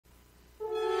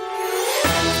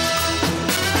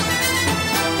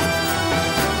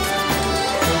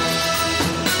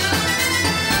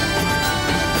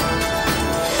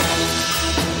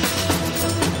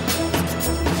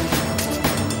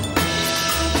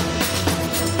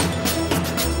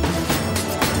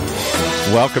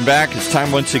Welcome back. It's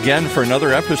time once again for another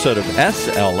episode of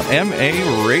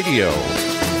SLMA Radio.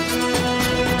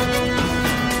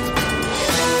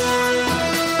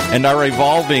 And our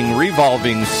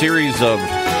revolving series of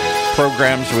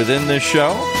programs within this show.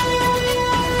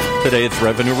 Today it's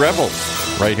Revenue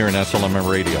Rebels, right here in SLMA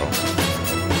Radio.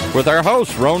 With our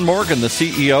host, Rhoan Morgan, the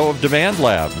CEO of Demand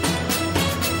Lab,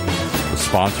 the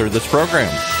sponsor of this program.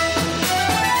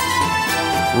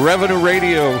 Revenue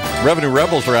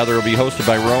Rebels, will be hosted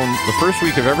by Rhoan the first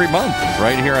week of every month,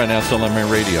 right here on SLMA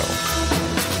Radio.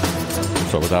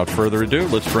 So without further ado,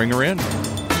 let's bring her in.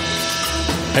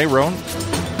 Hey, Rhoan.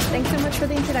 Thanks so much for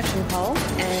the introduction, Paul,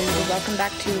 and welcome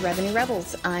back to Revenue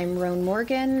Rebels. I'm Rhoan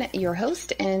Morgan, your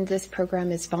host, and this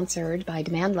program is sponsored by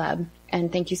Demand Lab. And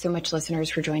thank you so much, listeners,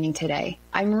 for joining today.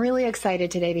 I'm really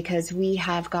excited today because we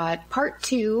have got part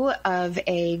 2 of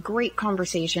a great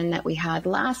conversation that we had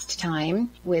last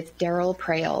time with Darryl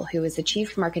Praill, who is the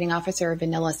Chief Marketing Officer of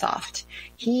VanillaSoft.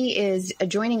 He is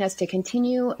joining us to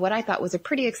continue what I thought was a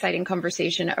pretty exciting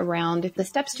conversation around the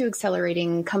steps to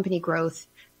accelerating company growth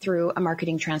through a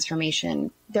marketing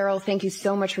transformation. Darryl, thank you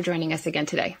so much for joining us again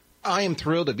today. I am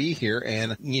thrilled to be here.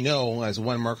 And, as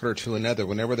one marketer to another,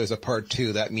 whenever there's a part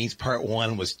 2, that means part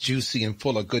 1 was juicy and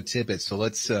full of good tidbits. So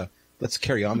let's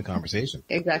carry on the conversation.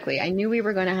 Exactly. I knew we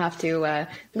were going to have to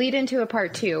lead into a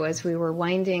part 2 as we were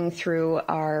winding through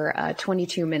our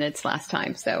 22 minutes last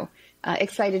time. So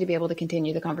excited to be able to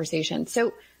continue the conversation.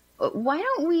 So why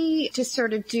don't we just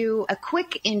sort of do a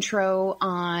quick intro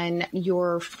on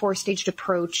your 4-staged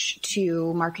approach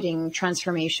to marketing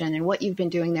transformation and what you've been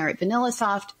doing there at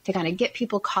VanillaSoft to kind of get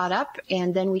people caught up,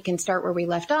 and then we can start where we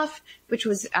left off, which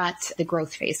was at the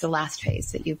growth phase, the last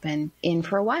phase that you've been in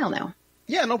for a while now.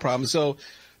 Yeah, no problem. So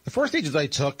the 4 stages I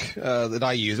took that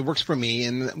I use, it works for me,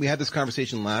 and we had this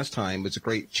conversation last time. It's a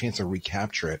great chance to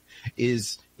recapture it,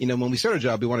 is when we start a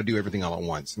job, we want to do everything all at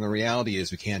once. And the reality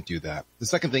is we can't do that. The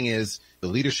second thing is the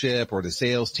leadership or the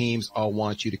sales teams all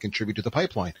want you to contribute to the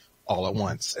pipeline all at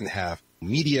once and have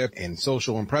media and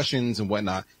social impressions and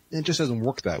whatnot. And it just doesn't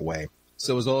work that way.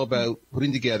 So it was all about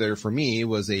putting together, for me,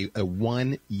 was a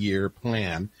 1-year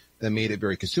plan that made it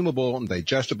very consumable and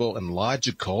digestible and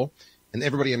logical. And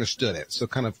everybody understood it. So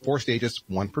kind of 4 stages,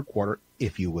 1 per quarter,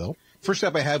 if you will. First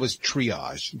step I had was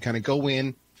triage. You kind of go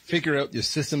in, figure out the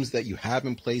systems that you have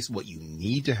in place, what you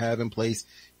need to have in place,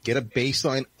 get a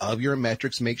baseline of your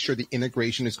metrics, make sure the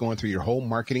integration is going through your whole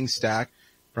marketing stack,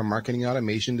 from marketing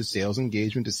automation to sales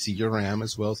engagement to CRM,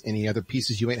 as well as any other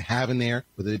pieces you might have in there,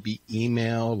 whether it be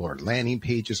email or landing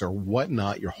pages or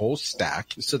whatnot, your whole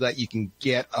stack, so that you can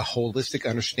get a holistic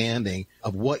understanding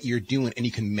of what you're doing and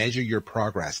you can measure your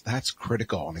progress. That's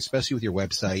critical, and especially with your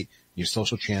website, your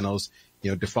social channels,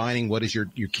 defining what is your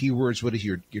keywords, what is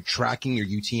your tracking, your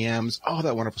UTMs, all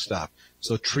that wonderful stuff.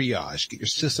 So triage, get your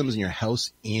systems and your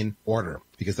house in order,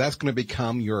 because that's going to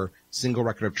become your single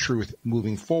record of truth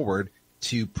moving forward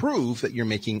to prove that you're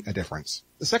making a difference.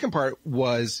 The second part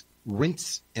was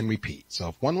rinse and repeat. So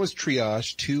if 1 was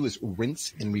triage, 2 is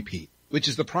rinse and repeat, which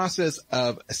is the process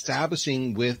of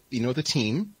establishing with, the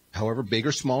team, however big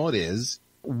or small it is,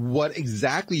 what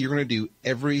exactly you're going to do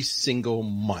every single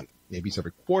month. Maybe it's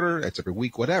every quarter, it's every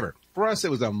week, whatever. For us,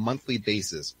 it was a monthly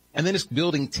basis. And then it's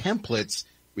building templates,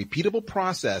 repeatable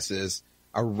processes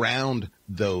around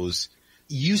those.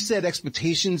 You set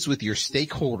expectations with your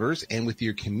stakeholders and with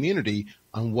your community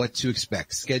on what to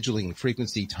expect, scheduling,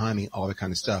 frequency, timing, all that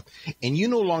kind of stuff. And you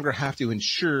no longer have to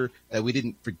ensure that we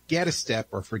didn't forget a step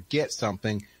or forget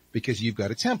something because you've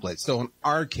got a template. So in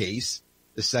our case,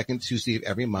 the second Tuesday of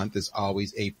every month is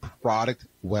always a product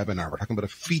webinar. We're talking about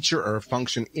a feature or a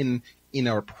function in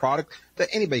our product that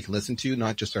anybody can listen to,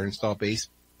 not just our install base.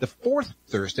 The 4th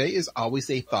Thursday is always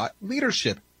a thought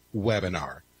leadership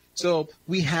webinar. So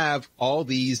we have all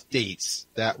these dates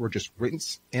that were just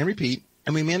rinse and repeat,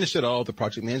 and we managed it all. The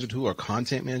project management tool or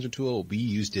content management tool, we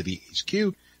use Divi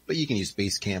HQ, but you can use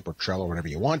Basecamp or Trello or whatever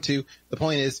you want to. The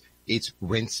point is, it's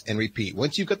rinse and repeat.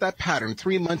 Once you've got that pattern,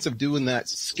 3 months of doing that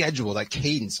schedule, that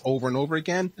cadence over and over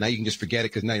again, now you can just forget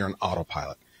it because now you're on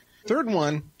autopilot. Third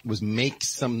one was make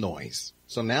some noise.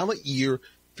 So now that you're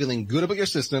feeling good about your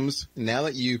systems, now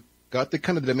that you got the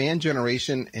kind of demand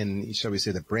generation and, shall we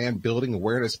say, the brand building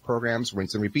awareness programs,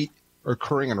 rinse and repeat, are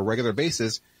occurring on a regular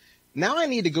basis, now I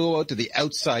need to go out to the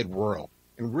outside world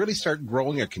and really start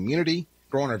growing our community,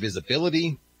 growing our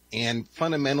visibility, and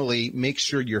fundamentally make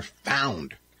sure you're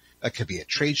found. That could be at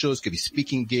trade shows, could be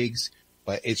speaking gigs,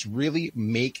 but it's really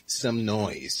make some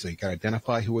noise. So you got to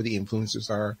identify who the influencers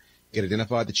are, you got to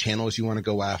identify the channels you want to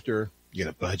go after, you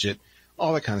got a budget,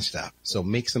 all that kind of stuff. So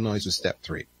make some noise was step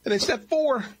 3. And then step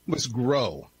 4 was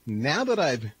grow. Now that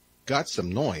I've got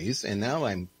some noise and now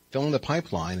I'm filling the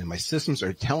pipeline and my systems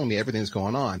are telling me everything's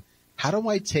going on, how do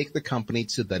I take the company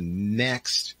to the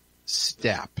next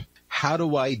step? How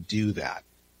do I do that?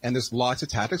 And there's lots of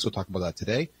tactics. We'll talk about that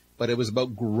today, but it was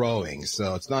about growing.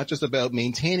 So it's not just about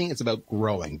maintaining. It's about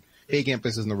growing. Big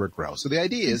emphasis on the word grow. So the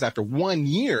idea is after 1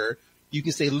 year, you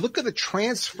can say, look at the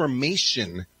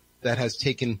transformation that has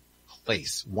taken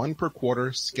place. 1 per quarter,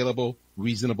 scalable,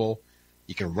 reasonable.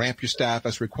 You can ramp your staff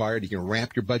as required. You can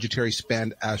ramp your budgetary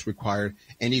spend as required.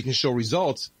 And you can show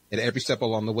results at every step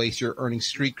along the way. So you're earning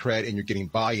street cred and you're getting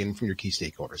buy-in from your key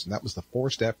stakeholders. And that was the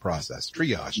 4-step process.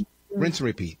 Triage, rinse and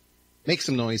repeat, make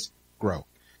some noise, grow.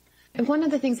 And one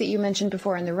of the things that you mentioned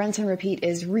before in the rinse and repeat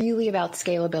is really about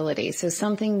scalability. So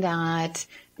something that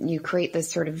you create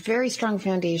this sort of very strong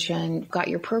foundation, got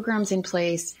your programs in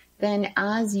place. Then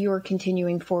as you're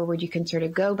continuing forward, you can sort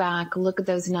of go back, look at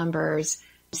those numbers,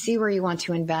 see where you want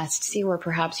to invest, see where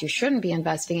perhaps you shouldn't be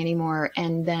investing anymore,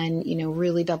 and then,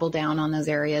 really double down on those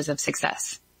areas of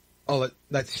success. Oh,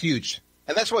 that's huge.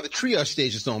 And that's why the triage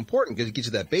stage is so important, because it gives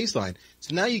you that baseline.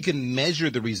 So now you can measure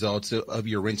the results of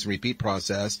your rinse and repeat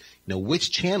process.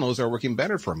 Which channels are working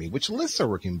better for me? Which lists are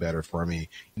working better for me?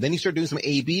 And then you start doing some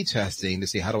A/B testing to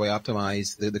see how do I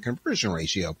optimize the conversion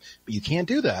ratio. But you can't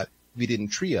do that if you didn't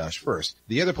triage first.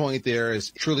 The other point there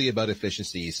is truly about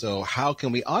efficiency. So how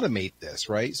can we automate this,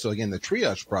 right? So again, the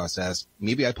triage process,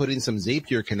 maybe I put in some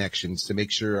Zapier connections to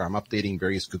make sure I'm updating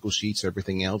various Google Sheets,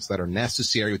 everything else that are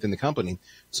necessary within the company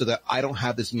so that I don't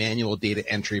have this manual data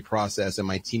entry process and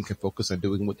my team can focus on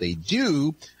doing what they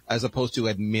do as opposed to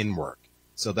admin work.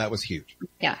 So that was huge.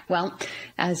 Yeah. Well,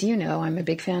 as you know, I'm a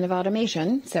big fan of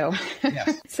automation. So,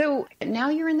 yes. So now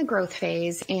you're in the growth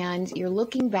phase and you're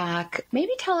looking back.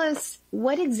 Maybe tell us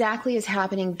what exactly is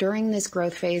happening during this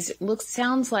growth phase.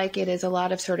 Sounds like it is a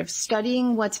lot of sort of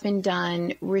studying what's been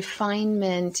done,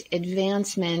 refinement,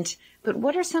 advancement. But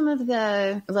what are some of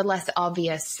the less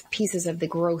obvious pieces of the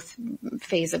growth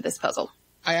phase of this puzzle?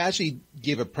 I actually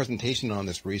gave a presentation on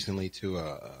this recently to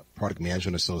a product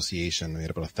management association. We had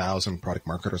about 1,000 product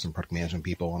marketers and product management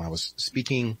people, and I was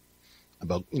speaking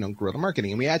about, growth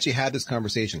marketing. And we actually had this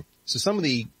conversation. So some of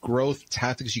the growth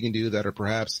tactics you can do that are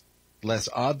perhaps less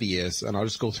obvious, and I'll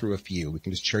just go through a few. We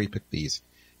can just cherry pick these.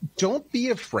 Don't be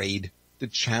afraid to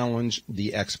challenge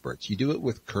the experts. You do it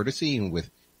with courtesy and with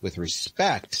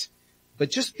respect. But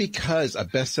just because a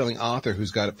best-selling author who's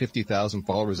got 50,000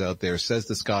 followers out there says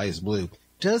the sky is blue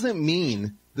doesn't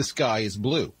mean the sky is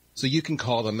blue. So you can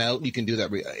call them out. You can do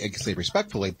that, I can say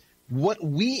respectfully. What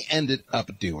we ended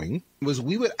up doing was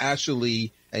we would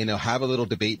actually, have a little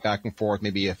debate back and forth,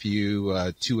 maybe a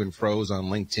few to and fro's on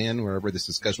LinkedIn, wherever this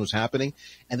discussion was happening.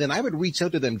 And then I would reach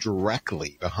out to them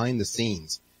directly behind the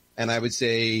scenes. And I would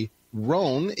say,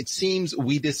 Rhoan, it seems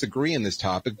we disagree on this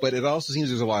topic, but it also seems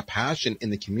there's a lot of passion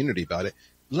in the community about it.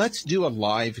 Let's do a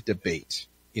live debate.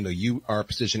 You are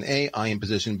position A, I am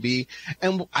position B,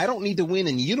 and I don't need to win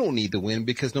and you don't need to win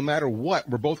because no matter what,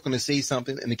 we're both going to say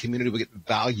something and the community will get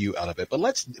value out of it. But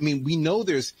we know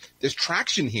there's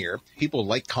traction here. People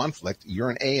like conflict. You're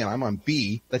an A and I'm on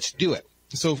B. Let's do it.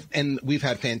 So, and we've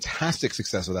had fantastic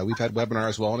success with that. We've had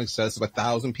webinars well in excess of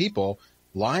 1,000 people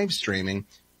live streaming.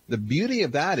 The beauty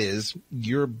of that is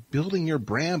you're building your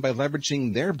brand by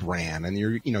leveraging their brand, and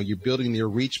you're building your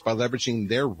reach by leveraging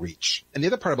their reach. And the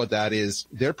other part about that is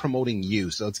they're promoting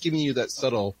you. So it's giving you that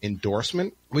subtle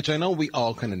endorsement, which I know we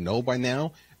all kind of know by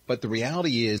now. But the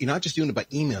reality is you're not just doing it by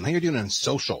email. Now you're doing it on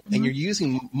social, and you're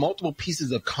using multiple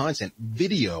pieces of content,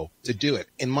 video to do it.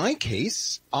 In my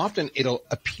case, often it'll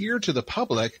appear to the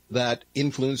public that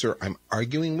influencer I'm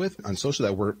arguing with on social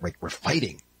that we're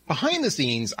fighting. Behind the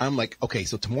scenes, I'm like, okay,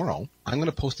 so tomorrow I'm going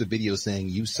to post a video saying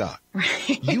you suck.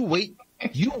 You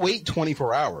wait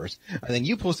 24 hours and then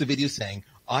you post a video saying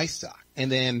I suck.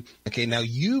 And then, okay, now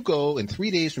you go in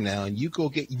 3 days from now and you go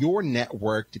get your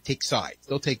network to take sides.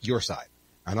 They'll take your side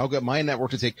and I'll get my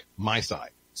network to take my side.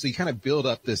 So you kind of build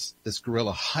up this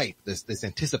guerrilla hype, this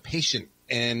anticipation.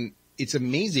 And it's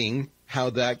amazing how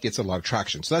that gets a lot of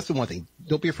traction. So that's the one thing.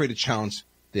 Don't be afraid to challenge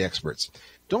the experts.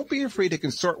 Don't be afraid to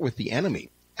consort with the enemy.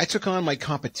 I took on my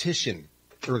competition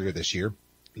earlier this year.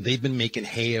 They've been making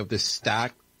hay of this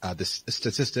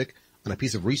statistic on a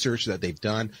piece of research that they've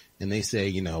done. And they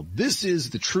say, this is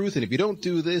the truth. And if you don't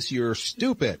do this, you're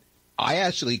stupid. I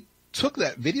actually took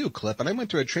that video clip and I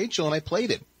went to a trade show and I played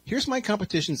it. Here's my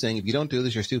competition saying, if you don't do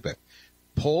this, you're stupid.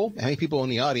 Poll, how many people in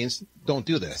the audience don't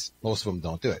do this? Most of them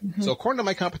don't do it. Mm-hmm. So according to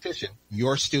my competition,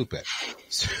 you're stupid.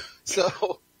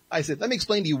 So I said, let me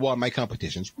explain to you why my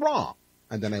competition's wrong.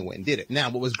 And then I went and did it. Now,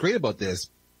 what was great about this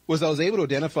was I was able to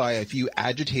identify a few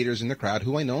agitators in the crowd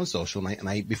who I know on social. And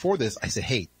I before this, I said,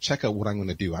 hey, check out what I'm going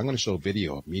to do. I'm going to show a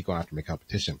video of me going after my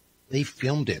competition. They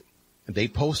filmed it. They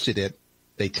posted it.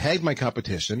 They tagged my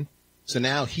competition. So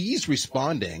now he's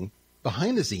responding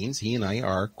behind the scenes. He and I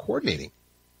are coordinating.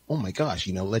 Oh my gosh,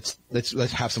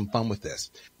 let's have some fun with this.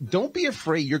 Don't be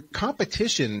afraid. Your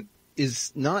competition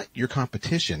is not your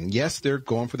competition. Yes, they're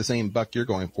going for the same buck you're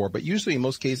going for, but usually in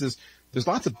most cases, there's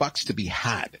lots of bucks to be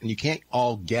had, and you can't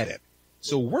all get it.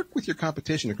 So work with your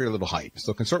competition to create a little hype.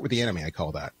 So consort with the enemy, I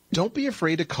call that. Don't be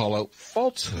afraid to call out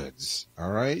falsehoods,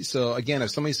 all right? So again,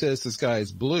 if somebody says this guy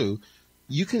is blue,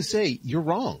 you can say you're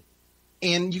wrong.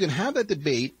 And you can have that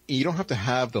debate. You don't have to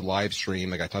have the live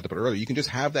stream like I talked about earlier. You can just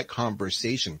have that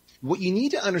conversation. What you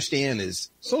need to understand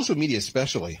is social media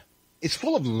especially, it's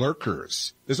full of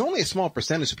lurkers. There's only a small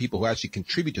percentage of people who actually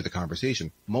contribute to the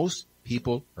conversation. Most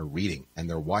people are reading and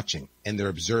they're watching and they're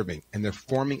observing and they're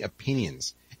forming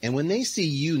opinions. And when they see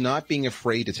you not being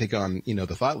afraid to take on,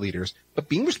 the thought leaders, but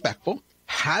being respectful,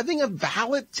 having a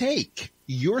valid take,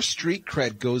 your street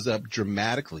cred goes up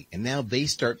dramatically. And now they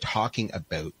start talking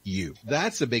about you.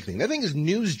 That's the big thing. That thing is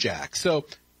newsjack. So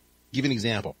give an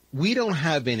example. We don't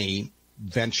have any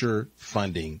venture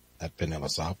funding at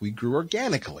VanillaSoft. We grew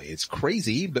organically. It's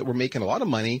crazy, but we're making a lot of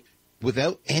money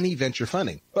without any venture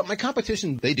funding. But my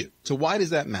competition, they do. So why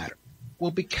does that matter?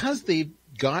 Well, because they've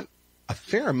got a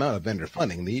fair amount of vendor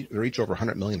funding. They reach over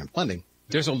 $100 million in funding.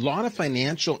 There's a lot of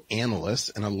financial analysts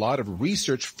and a lot of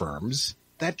research firms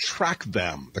that track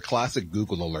them, the classic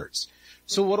Google alerts.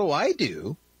 So what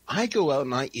do? I go out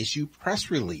and I issue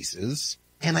press releases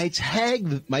and I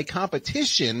tag my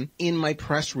competition in my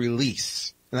press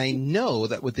release. And I know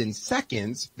that within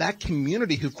seconds, that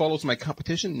community who follows my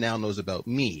competition now knows about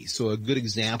me. So a good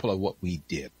example of what we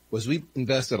did was we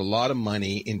invested a lot of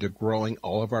money into growing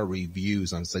all of our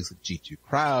reviews on sites like G2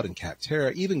 Crowd and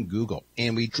Capterra, even Google.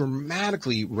 And we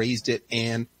dramatically raised it.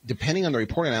 And depending on the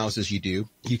report analysis you do,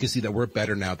 you can see that we're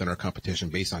better now than our competition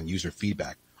based on user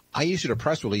feedback. I issued a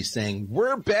press release saying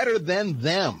we're better than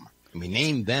them. And we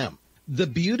named them. The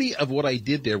beauty of what I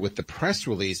did there with the press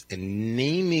release and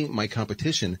naming my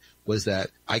competition was that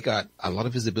I got a lot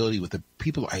of visibility with the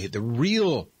people, the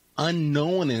real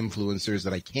unknown influencers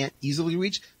that I can't easily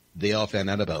reach. They all found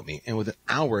out about me. And within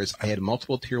hours, I had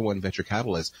multiple tier one venture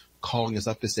capitalists calling us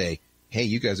up to say, hey,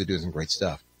 you guys are doing some great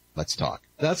stuff. Let's talk.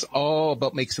 That's all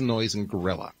about make some noise and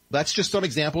guerrilla. That's just some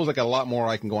examples. I got a lot more.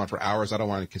 I can go on for hours. I don't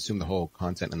want to consume the whole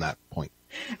content in that point.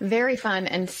 Very fun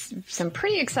and some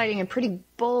pretty exciting and pretty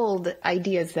bold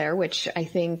ideas there, which I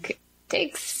think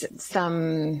takes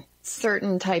some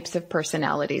certain types of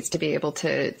personalities to be able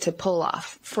to pull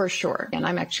off for sure. And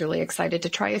I'm actually excited to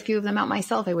try a few of them out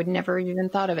myself. I would never even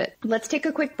thought of it. Let's take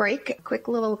a quick break, a quick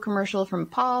little commercial from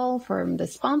Paul, from the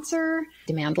sponsor,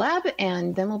 Demand Lab,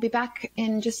 and then we'll be back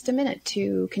in just a minute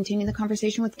to continue the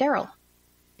conversation with Darryl.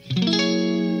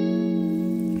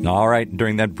 All right.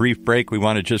 During that brief break, we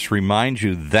want to just remind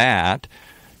you that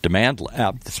Demand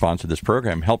Lab, the sponsor of this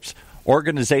program, helps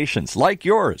organizations like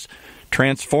yours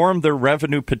transform their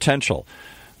revenue potential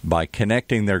by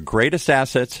connecting their greatest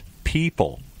assets,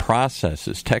 people,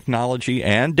 processes, technology,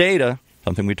 and data,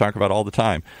 something we talk about all the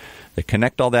time. They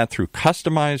connect all that through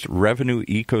customized revenue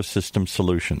ecosystem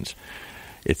solutions.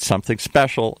 It's something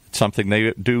special. It's something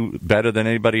they do better than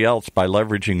anybody else by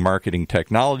leveraging marketing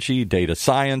technology, data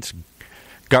science,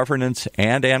 governance,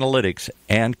 and analytics,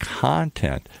 and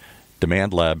content.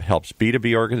 Demand Lab helps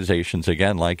B2B organizations,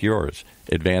 again, like yours,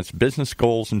 advance business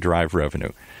goals and drive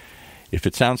revenue. If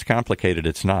it sounds complicated,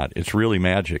 it's not. It's really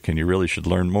magic, and you really should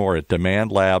learn more at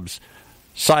Demand Lab's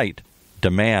site,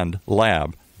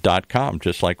 demandlab.com,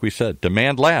 just like we said,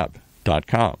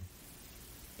 demandlab.com.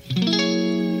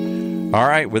 All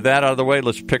right, with that out of the way,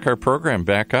 let's pick our program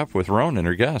back up with Rhoan and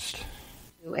her guest.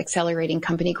 Accelerating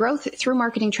company growth through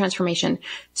marketing transformation.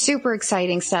 Super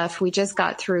exciting stuff. We just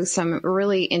got through some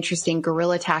really interesting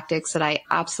guerrilla tactics that I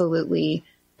absolutely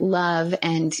love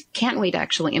and can't wait to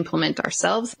actually implement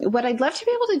ourselves. What I'd love to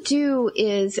be able to do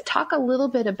is talk a little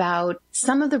bit about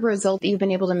some of the results that you've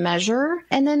been able to measure,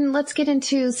 and then let's get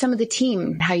into some of the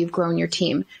team, how you've grown your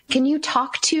team. Can you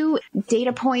talk to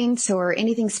data points or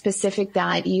anything specific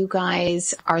that you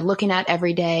guys are looking at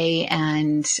every day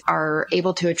and are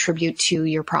able to attribute to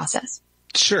your process?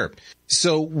 Sure.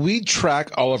 So we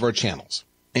track all of our channels.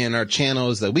 And our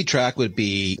channels that we track would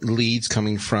be leads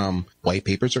coming from white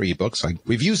papers or ebooks, like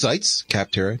review sites,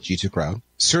 Capterra, G2 Crowd,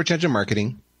 search engine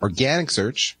marketing, organic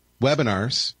search,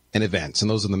 webinars, and events.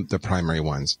 And those are the primary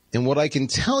ones. And what I can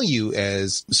tell you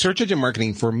is search engine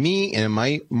marketing for me and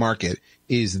my market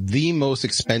is the most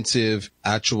expensive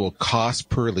actual cost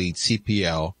per lead,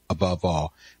 CPL, above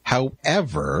all.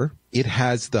 However, it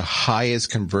has the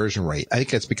highest conversion rate. I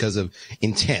think that's because of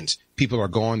intent. People are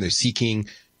going, they're seeking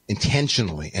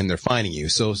intentionally, and they're finding you.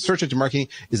 So search engine marketing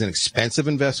is an expensive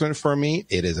investment for me.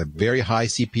 It is a very high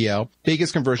CPL,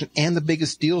 biggest conversion, and the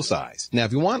biggest deal size. Now,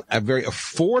 if you want a very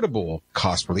affordable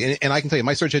cost per lead, and I can tell you,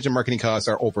 my search engine marketing costs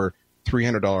are over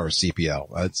 $300 CPL.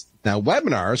 Now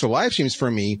webinars or live streams for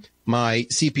me, my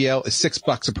CPL is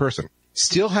 $6 a person.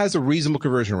 Still has a reasonable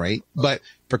conversion rate, but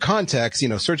for context,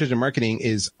 search engine marketing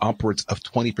is upwards of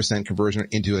 20% conversion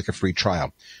into like a free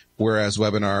trial, whereas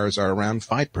webinars are around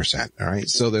 5%. All right.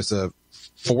 So there's a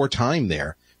 4 time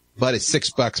there, but it's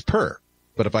 $6 per.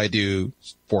 But if I do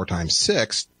 4 times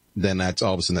 6, then that's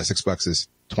all of a sudden that $6 is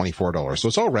 $24. So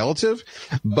it's all relative,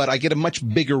 but I get a much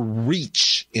bigger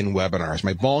reach in webinars.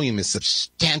 My volume is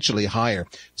substantially higher.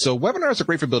 So webinars are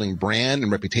great for building brand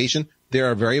and reputation.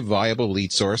 They're a very viable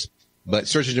lead source, but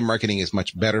search engine marketing is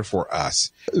much better for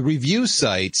us. Review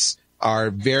sites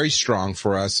are very strong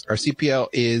for us. Our CPL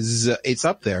it's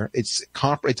up there. It's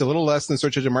a little less than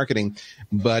search engine marketing,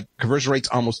 but conversion rate's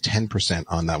almost 10%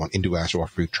 on that one into actual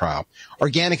free trial.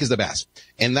 Organic is the best.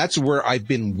 And that's where I've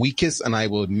been weakest, and I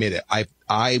will admit it.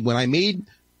 When I made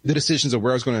the decisions of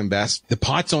where I was going to invest, the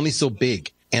pot's only so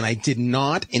big. And I did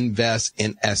not invest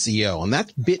in SEO. And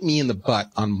that bit me in the butt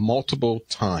on multiple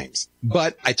times.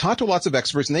 But I talked to lots of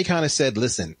experts, and they kind of said,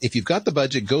 listen, if you've got the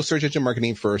budget, go search engine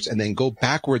marketing first and then go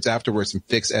backwards afterwards and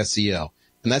fix SEO.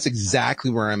 And that's exactly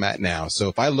where I'm at now. So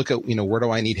if I look at, where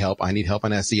do I need help? I need help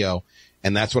on SEO.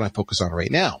 And that's what I focus on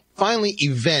right now. Finally,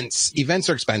 events. Events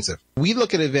are expensive. We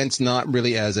look at events not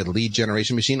really as a lead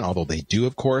generation machine, although they do,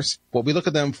 of course. What we look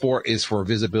at them for is for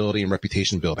visibility and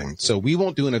reputation building. So we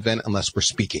won't do an event unless we're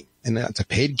speaking. And that's a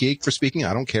paid gig for speaking.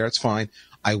 I don't care. It's fine.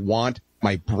 I want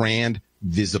my brand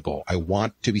visible. I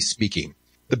want to be speaking.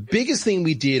 The biggest thing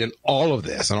we did in all of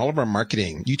this, and all of our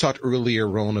marketing, you talked earlier,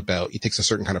 Rhoan, about it takes a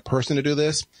certain kind of person to do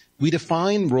this. We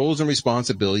define roles and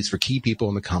responsibilities for key people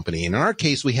in the company. And in our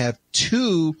case, we have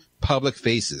 2 public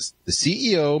faces, the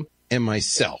CEO and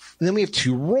myself. And then we have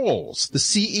 2 roles. The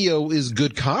CEO is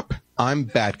good cop. I'm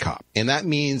bad cop. And that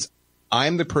means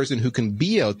I'm the person who can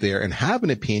be out there and have an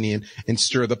opinion and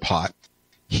stir the pot.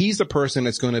 He's the person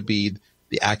that's going to be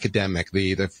the academic,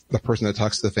 the person that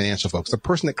talks to the financial folks, the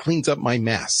person that cleans up my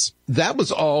mess. That was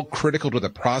all critical to the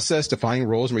process, defining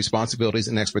roles and responsibilities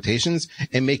and expectations,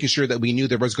 and making sure that we knew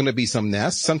there was going to be some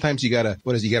mess. Sometimes you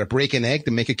gotta break an egg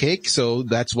to make a cake. So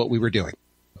that's what we were doing.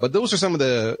 But those are some of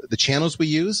the channels we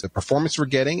use, the performance we're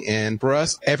getting. And for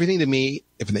us, everything to me,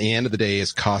 if at the end of the day,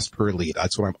 is cost per lead.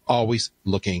 That's what I'm always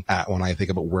looking at when I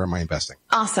think about where am I investing.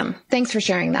 Awesome. Thanks for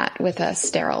sharing that with us,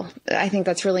 Darryl. I think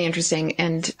that's really interesting.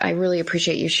 And I really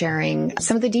appreciate you sharing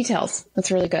some of the details.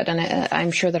 That's really good. And I'm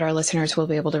sure that our listeners will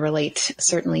be able to relate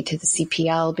certainly to the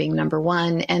CPL being number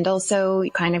 1, and also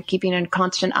kind of keeping a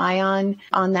constant eye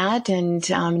on that, and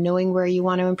knowing where you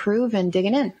want to improve and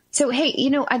digging in. So, hey,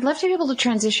 I'd love to be able to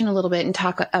transition a little bit and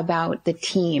talk about the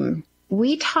team.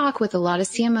 We talk with a lot of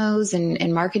CMOs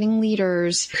and marketing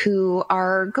leaders who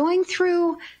are going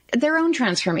through their own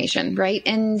transformation, right?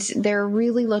 And they're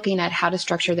really looking at how to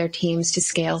structure their teams to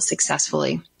scale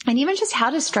successfully, and even just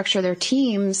how to structure their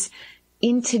teams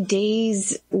in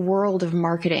today's world of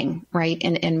marketing, right?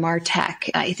 And MarTech,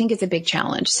 I think it's a big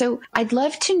challenge. So I'd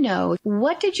love to know,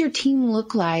 what did your team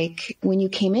look like when you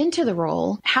came into the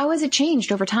role? How has it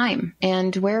changed over time?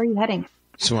 And where are you heading?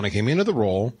 So when I came into the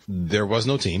role, there was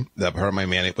no team. That part of my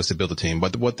mandate was to build a team.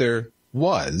 But what there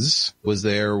was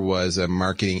a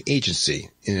marketing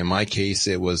agency. And in my case,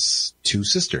 it was 2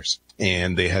 sisters.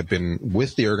 And they had been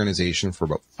with the organization for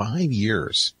about 5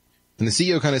 years. And the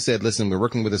CEO kind of said, listen, we're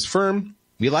working with this firm.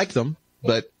 We like them,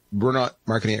 but we're not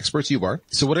marketing experts. You are.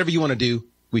 So whatever you want to do,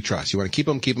 we trust. You want to keep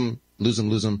them, lose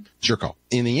them. It's your call.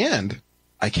 In the end,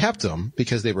 I kept them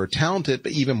because they were talented,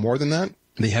 but even more than that,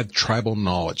 they had tribal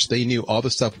knowledge. They knew all the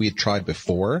stuff we had tried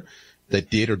before that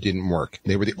did or didn't work.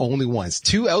 They were the only ones.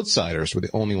 2 outsiders were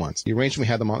the only ones. The arrangement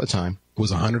we had them on at the time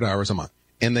was 100 hours a month.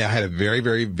 And they had a very,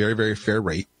 very, very, very fair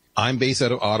rate. I'm based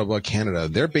out of Ottawa, Canada.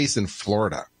 They're based in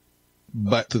Florida.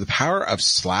 But through the power of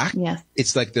Slack,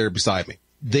 It's like they're beside me.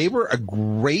 They were a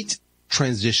great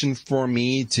transition for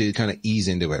me to kind of ease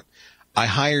into it. I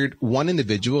hired one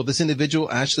individual. This individual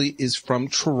actually is from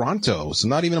Toronto, so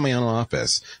not even in my own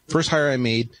office. First hire I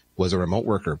made was a remote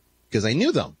worker because I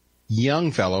knew them,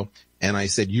 young fellow. And I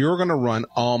said, you're going to run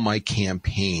all my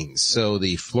campaigns. So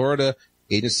the Florida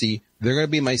agency, they're going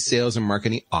to be my sales and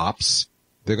marketing ops.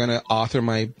 They're going to author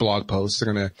my blog posts.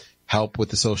 They're going to help with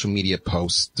the social media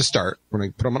posts to start. We're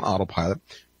going to put them on autopilot.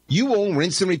 You won't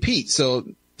rinse and repeat. So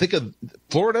think of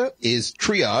Florida is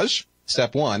triage,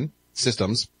 step 1,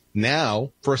 systems.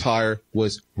 Now, first hire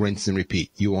was rinse and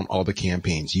repeat. You own all the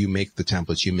campaigns. You make the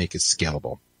templates. You make it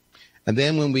scalable. And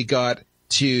then when we got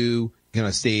to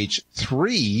stage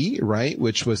 3, right,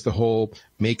 which was the whole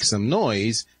make some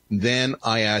noise, then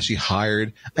I actually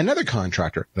hired another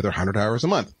contractor, another 100 hours a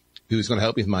month, who's going to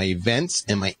help me with my events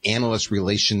and my analyst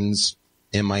relations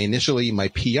and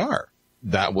my PR.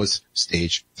 That was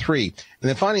stage 3. And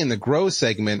then finally in the grow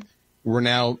segment, we're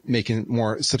now making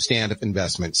more substantive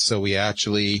investments. So we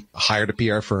actually hired a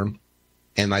PR firm,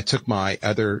 and I took my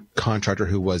other contractor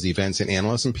who was events and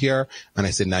analysts and PR, and I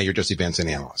said, now you're just events and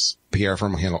analysts. PR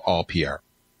firm will handle all PR.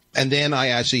 And then I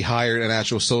actually hired an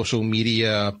actual social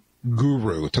media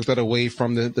guru, took that away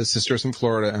from the sisters in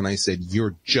Florida, and I said,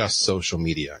 you're just social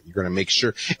media. You're going to make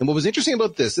sure. And what was interesting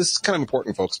about this is kind of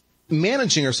important, folks.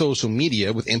 Managing our social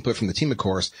media with input from the team, of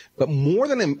course, but more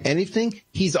than anything,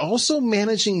 he's also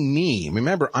managing me.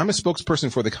 Remember, I'm a spokesperson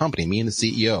for the company, me and the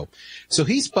CEO. So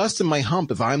he's busting my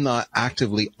hump if I'm not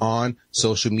actively on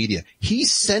social media.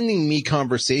 He's sending me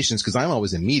conversations because I'm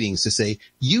always in meetings to say,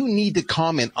 you need to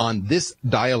comment on this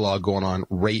dialogue going on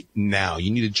right now.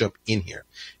 You need to jump in here.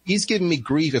 He's giving me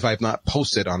grief if I've not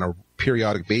posted on a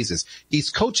periodic basis.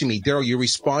 He's coaching me, Darryl, you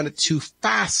responded too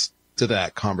fast to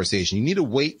that conversation. You need to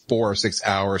wait 4 or 6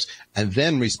 hours and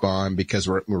then respond because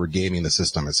we're gaming the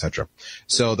system, etc.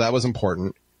 So that was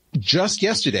important. Just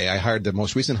yesterday, I hired the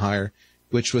most recent hire,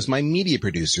 which was my media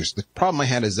producers. The problem I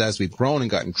had is as we've grown and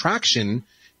gotten traction,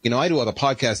 I do all the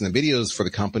podcasts and the videos for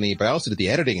the company, but I also do the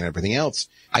editing and everything else.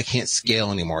 I can't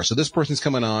scale anymore. So this person's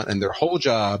coming on and their whole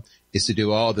job is to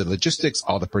do all the logistics,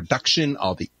 all the production,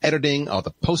 all the editing, all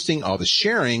the posting, all the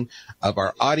sharing of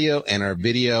our audio and our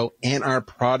video and our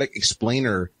product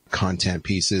explainer content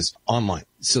pieces online.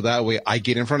 So that way I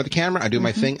get in front of the camera, I do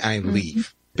my thing, I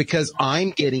leave. Because I'm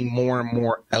getting more and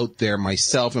more out there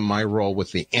myself in my role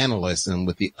with the analysts and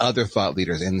with the other thought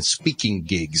leaders and speaking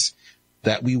gigs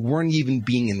that we weren't even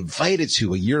being invited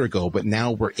to a year ago, but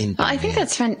now we're in demand. I think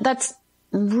that's fun. That's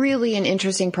really an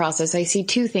interesting process. I see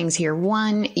 2 things here.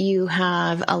 One, you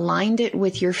have aligned it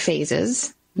with your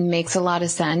phases. Makes a lot of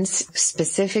sense.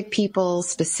 Specific people,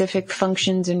 specific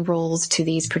functions and roles to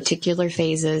these particular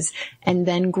phases, and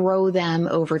then grow them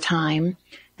over time.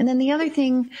 And then the other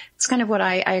thing, it's kind of what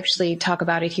I actually talk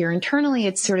about it here internally.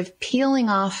 It's sort of peeling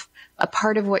off a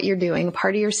part of what you're doing, a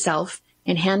part of yourself,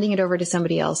 and handing it over to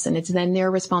somebody else. And it's then their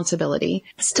responsibility.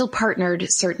 Still partnered,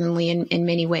 certainly, in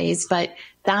many ways, but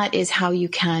that is how you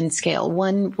can scale.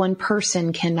 One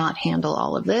person cannot handle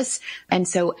all of this. And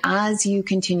so as you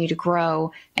continue to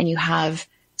grow and you have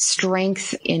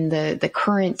strength in the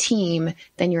current team,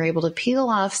 then you're able to peel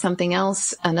off something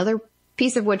else, another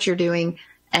piece of what you're doing,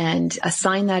 and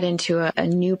assign that into a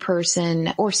new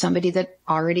person or somebody that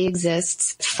already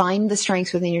exists. Find the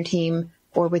strengths within your team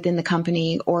or within the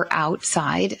company or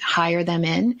outside, hire them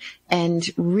in and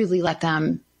really let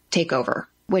them take over,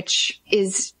 which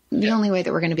is the only way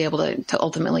that we're going to be able to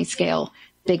ultimately scale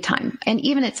big time. And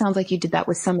even it sounds like you did that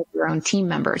with some of your own team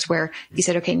members where you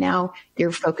said, okay, now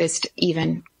you're focused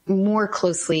even more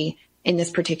closely in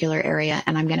this particular area,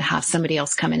 and I'm going to have somebody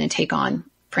else come in and take on,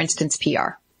 for instance,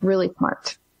 PR. Really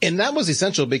smart. And that was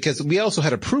essential because we also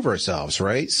had to prove ourselves,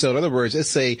 right? So in other words, let's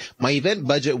say my event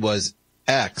budget was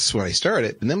X when I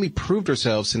started, and then we proved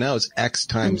ourselves, so now it's X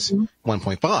times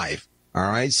 1.5. All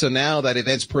right. So now that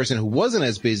events person who wasn't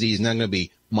as busy is now going to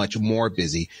be much more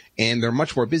busy, and they're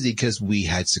much more busy because we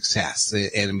had success,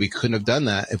 and we couldn't have done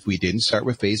that if we didn't start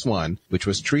with phase 1, which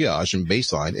was triage and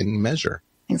baseline and measure.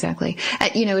 Exactly.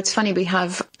 It's funny. We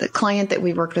have the client that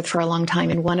we worked with for a long time.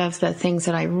 And one of the things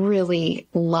that I really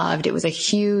loved, it was a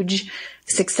huge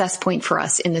success point for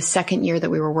us in the second year that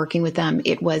we were working with them.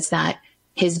 It was that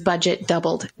his budget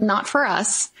doubled, not for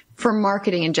us, for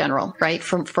marketing in general, right?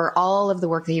 For all of the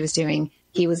work that he was doing,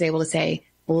 he was able to say,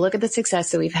 look at the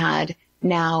success that we've had.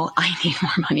 Now I need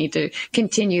more money to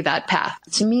continue that path.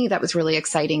 To me, that was really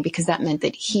exciting because that meant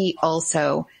that he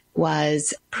also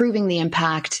was proving the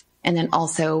impact and then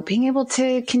also being able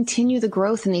to continue the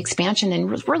growth and the expansion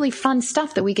and really fun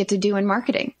stuff that we get to do in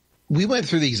marketing. We went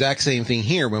through the exact same thing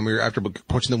here when we were after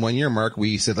approaching the 1 year mark.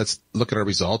 We said, let's look at our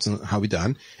results and how we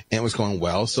done. And it was going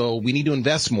well. So we need to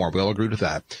invest more. We all agreed with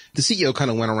that. The CEO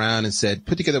kind of went around and said,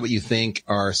 put together what you think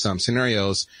are some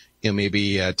scenarios,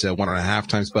 maybe at 1.5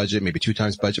 times budget, maybe 2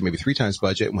 times budget, maybe 3 times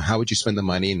budget. How would you spend the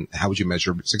money and how would you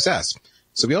measure success?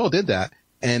 So we all did that.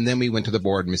 And then we went to the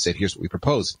board and we said, here's what we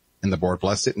propose. And the board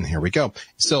blessed it. And here we go.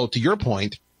 So to your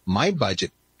point, my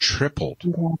budget tripled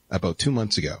about 2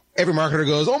 months ago. Every marketer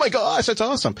goes, oh my gosh, that's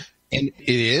awesome. And it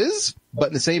is, but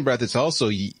in the same breath, it's also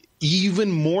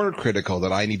even more critical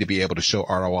that I need to be able to show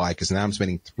ROI because now I'm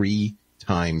spending 3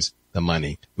 times the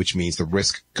money, which means the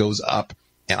risk goes up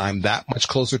And I'm that much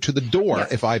closer to the door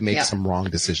if I make some wrong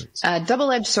decisions.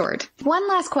 Double-edged sword. One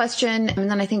last question, and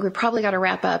then I think we probably got to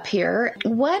wrap up here.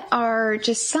 What are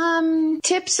just some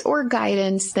tips or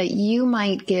guidance that you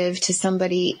might give to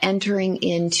somebody entering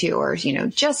into or,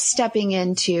 just stepping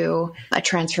into a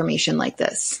transformation like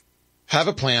this? Have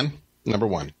a plan, number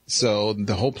one. So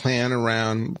the whole plan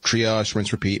around triage,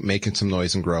 rinse, repeat, making some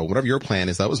noise and grow, whatever your plan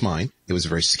is, that was mine. It was a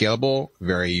very scalable,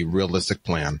 very realistic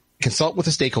plan. Consult with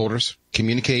the stakeholders,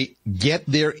 communicate, get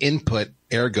their input,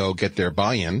 ergo get their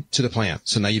buy-in to the plan.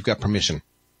 So now you've got permission.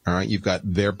 All right. You've got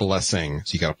their blessing.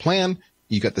 So you got a plan.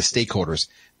 You got the stakeholders.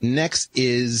 Next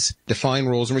is define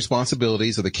roles and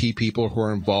responsibilities of the key people who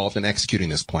are involved in executing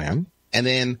this plan. And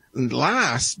then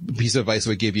last piece of advice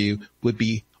I would give you would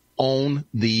be own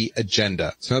the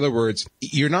agenda. So in other words,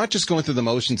 you're not just going through the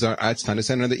motions. It's time to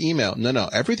send another email. No.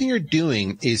 Everything you're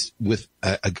doing is with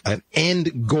an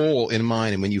end goal in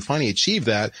mind. And when you finally achieve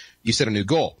that, you set a new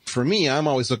goal. For me, I'm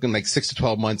always looking like 6 to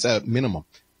 12 months out minimum.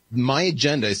 My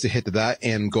agenda is to hit that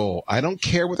end goal. I don't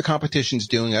care what the competition's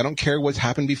doing. I don't care what's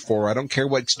happened before. I don't care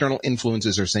what external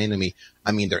influences are saying to me.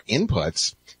 I mean, they're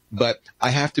inputs, but I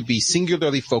have to be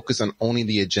singularly focused on owning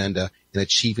the agenda and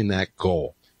achieving that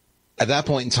goal. At that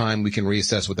point in time, we can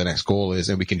reassess what the next goal is,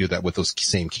 and we can do that with those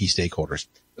same key stakeholders.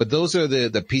 But those are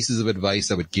the pieces of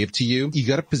advice I would give to you. You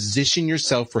got to position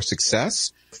yourself for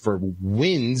success, for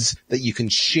wins that you can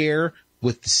share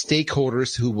with the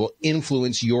stakeholders who will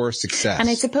influence your success. And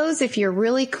I suppose if you're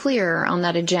really clear on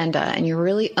that agenda and you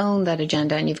really own that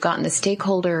agenda and you've gotten the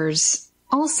stakeholders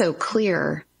also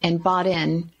clear and bought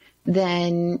in,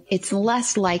 then it's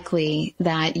less likely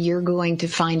that you're going to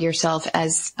find yourself,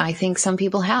 as I think some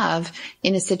people have,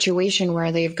 in a situation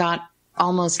where they've got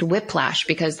almost whiplash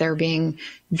because they're being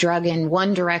drug in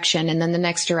one direction and then the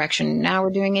next direction. Now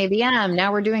we're doing ABM.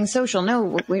 Now we're doing social.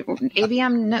 No,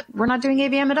 ABM. No, we're not doing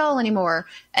ABM at all anymore.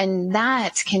 And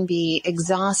that can be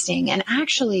exhausting and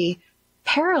actually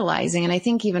paralyzing, and I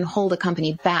think even hold a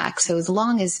company back. So as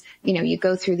long as, you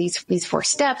go through these 4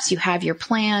 steps, you have your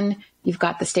plan, you've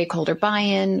got the stakeholder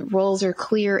buy-in, roles are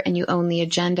clear, and you own the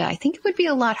agenda, I think it would be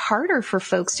a lot harder for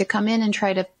folks to come in and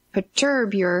try to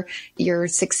perturb your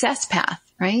success path,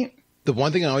 right? The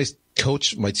one thing I always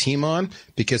coach my team on,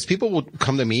 because people will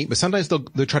come to me, but sometimes they'll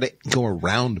try to go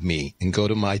around me and go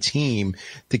to my team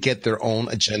to get their own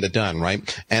agenda done,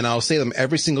 right? And I'll say to them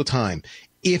every single time,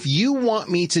 if you want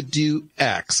me to do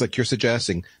X, like you're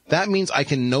suggesting, that means I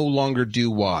can no longer do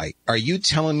Y. Are you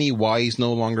telling me Y is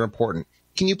no longer important?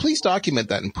 Can you please document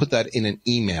that and put that in an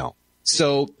email?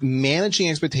 So managing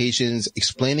expectations,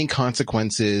 explaining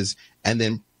consequences,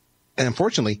 and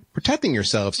unfortunately protecting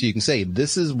yourself so you can say,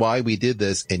 this is why we did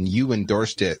this and you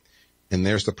endorsed it. And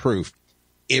there's the proof.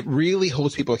 It really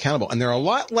holds people accountable. And they're a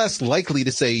lot less likely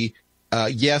to say,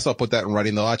 yes, I'll put that in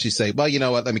writing. They'll actually say, well, you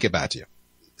know what? Let me get back to you.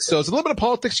 So it's a little bit of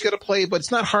politics you got to play, but it's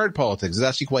not hard politics. It's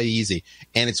actually quite easy,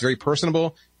 and it's very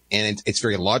personable, and it's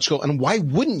very logical. And why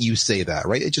wouldn't you say that,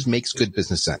 right? It just makes good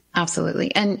business sense.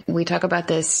 Absolutely. And we talk about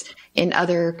this in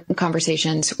other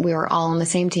conversations. We are all on the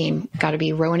same team, got to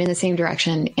be rowing in the same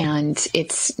direction. And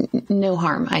it's no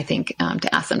harm, I think,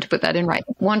 to ask them to put that in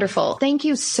writing. Wonderful. Thank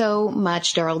you so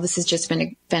much, Darryl. This has just been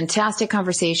a fantastic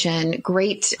conversation.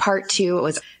 Great part 2. It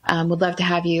was, would love to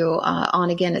have you on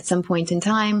again at some point in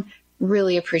time.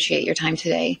 Really appreciate your time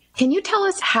today. Can you tell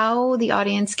us how the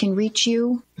audience can reach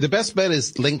you? The best bet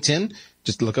is LinkedIn.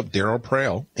 Just look up Darryl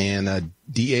Praill and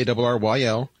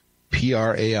Darryl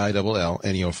Praill,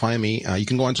 and you'll find me. You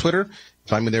can go on Twitter,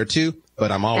 find me there too,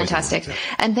 but I'm always fantastic.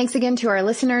 And thanks again to our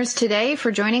listeners today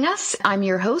for joining us. I'm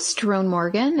your host, Rhoan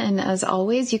Morgan, and as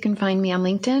always, you can find me on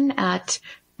LinkedIn at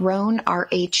Rhoan,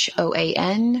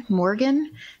 Rhoan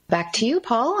Morgan. Back to you,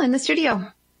 Paul, in the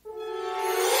studio.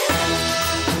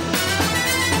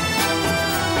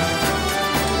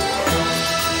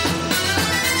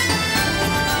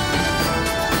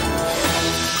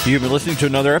 You've been listening to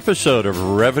another episode of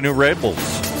Revenue Rebels.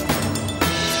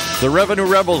 The Revenue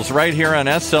Rebels right here on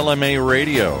SLMA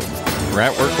Radio for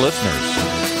at-work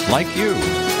listeners like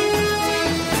you.